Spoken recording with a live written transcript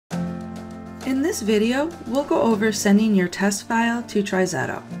In this video, we'll go over sending your test file to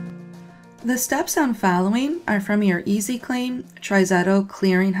TriZetto. The steps I'm following are from your EZClaim TriZetto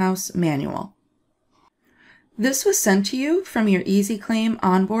Clearinghouse Manual. This was sent to you from your EZClaim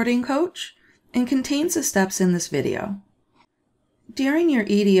onboarding coach and contains the steps in this video. During your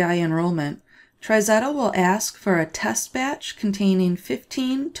EDI enrollment, TriZetto will ask for a test batch containing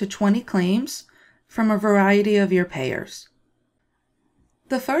 15 to 20 claims from a variety of your payers.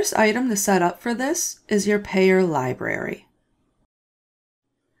 The first item to set up for this is your payer library.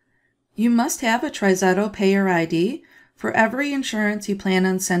 You must have a TriZetto payer ID for every insurance you plan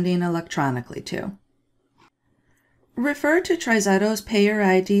on sending electronically to. Refer to TriZetto's payer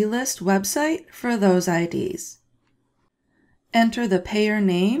ID list website for those IDs. Enter the payer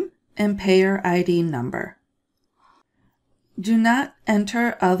name and payer ID number. Do not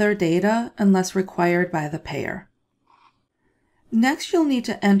enter other data unless required by the payer. Next, you'll need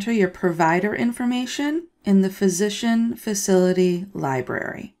to enter your provider information in the Physician Facility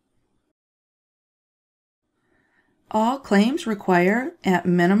Library. All claims require, at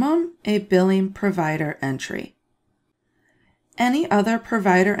minimum, a billing provider entry. Any other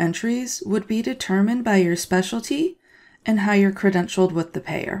provider entries would be determined by your specialty and how you're credentialed with the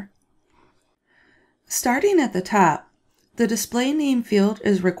payer. Starting at the top, the display name field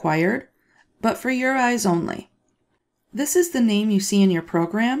is required, but for your eyes only. This is the name you see in your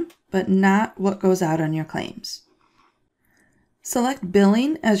program, but not what goes out on your claims. Select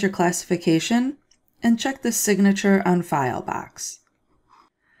Billing as your classification and check the Signature on File box.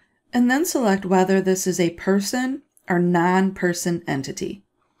 And then select whether this is a person or non-person entity.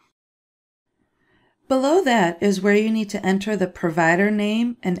 Below that is where you need to enter the provider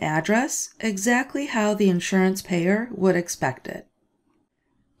name and address exactly how the insurance payer would expect it.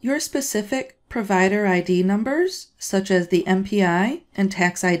 Your specific provider ID numbers, such as the MPI and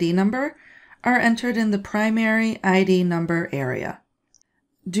tax ID number, are entered in the primary ID number area.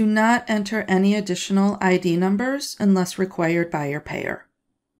 Do not enter any additional ID numbers unless required by your payer.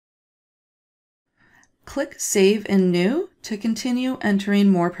 Click Save in New to continue entering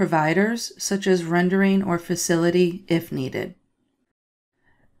more providers, such as rendering or facility if needed.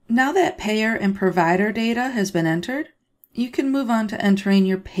 Now that payer and provider data has been entered, you can move on to entering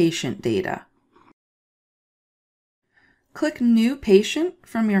your patient data. Click New Patient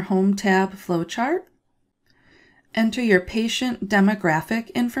from your Home tab flowchart. Enter your patient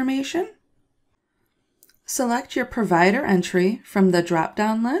demographic information. Select your provider entry from the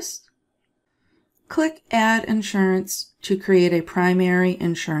drop-down list. Click Add Insurance to create a primary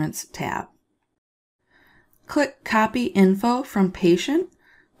insurance tab. Click Copy Info from Patient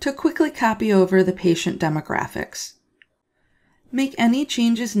to quickly copy over the patient demographics. Make any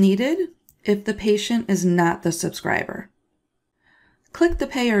changes needed if the patient is not the subscriber. Click the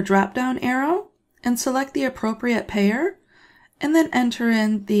Payer drop-down arrow and select the appropriate payer, and then enter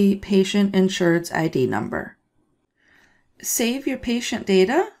in the patient insured's ID number. Save your patient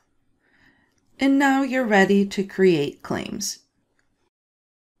data, and now you're ready to create claims.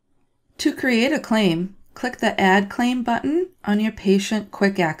 To create a claim, click the Add Claim button on your Patient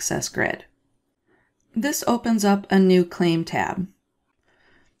Quick Access grid. This opens up a new claim tab.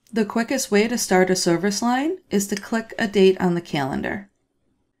 The quickest way to start a service line is to click a date on the calendar.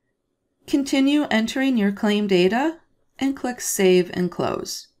 Continue entering your claim data and click Save and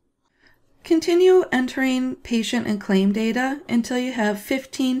Close. Continue entering patient and claim data until you have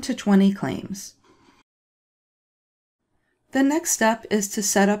 15 to 20 claims. The next step is to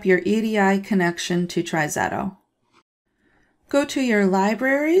set up your EDI connection to TriZetto. Go to your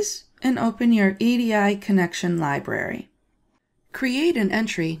Libraries and open your EDI connection library. Create an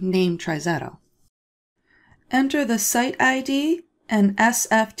entry named TriZetto. Enter the site ID and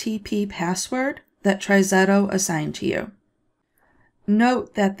SFTP password that TriZetto assigned to you.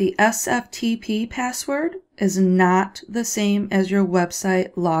 Note that the SFTP password is not the same as your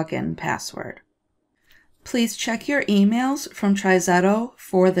website login password. Please check your emails from TriZetto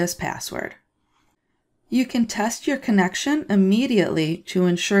for this password. You can test your connection immediately to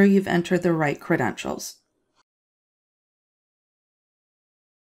ensure you've entered the right credentials.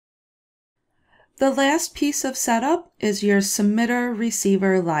 The last piece of setup is your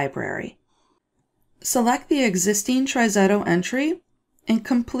Submitter-Receiver library. Select the existing TriZetto entry and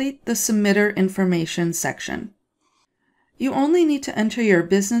complete the Submitter Information section. You only need to enter your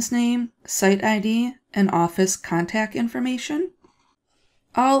business name, site ID, and office contact information.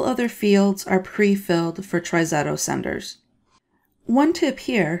 All other fields are pre-filled for TriZetto senders. One tip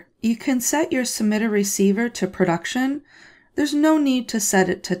here, you can set your Submitter-Receiver to production. There's no need to set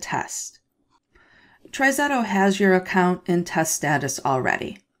it to test. TriZetto has your account in test status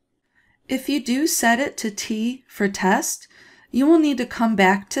already. If you do set it to T for test, you will need to come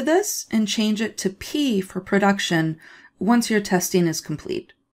back to this and change it to P for production once your testing is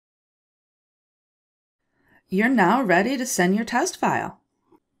complete. You're now ready to send your test file.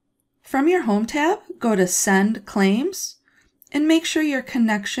 From your Home tab, go to Send Claims and make sure your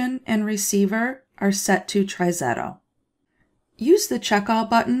connection and receiver are set to TriZetto. Use the Check All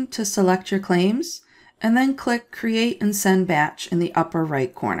button to select your claims and then click Create and Send Batch in the upper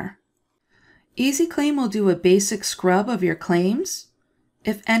right corner. EZClaim will do a basic scrub of your claims.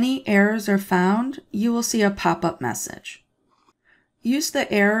 If any errors are found, you will see a pop-up message. Use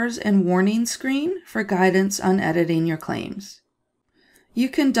the Errors and Warning screen for guidance on editing your claims. You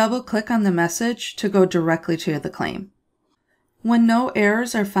can double-click on the message to go directly to the claim. When no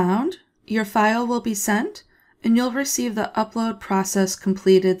errors are found, your file will be sent and you'll receive the Upload Process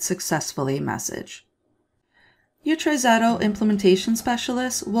Completed Successfully message. Your TriZetto implementation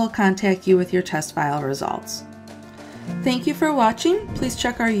specialist will contact you with your test file results. Thank you for watching. Please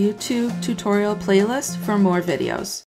check our YouTube tutorial playlist for more videos.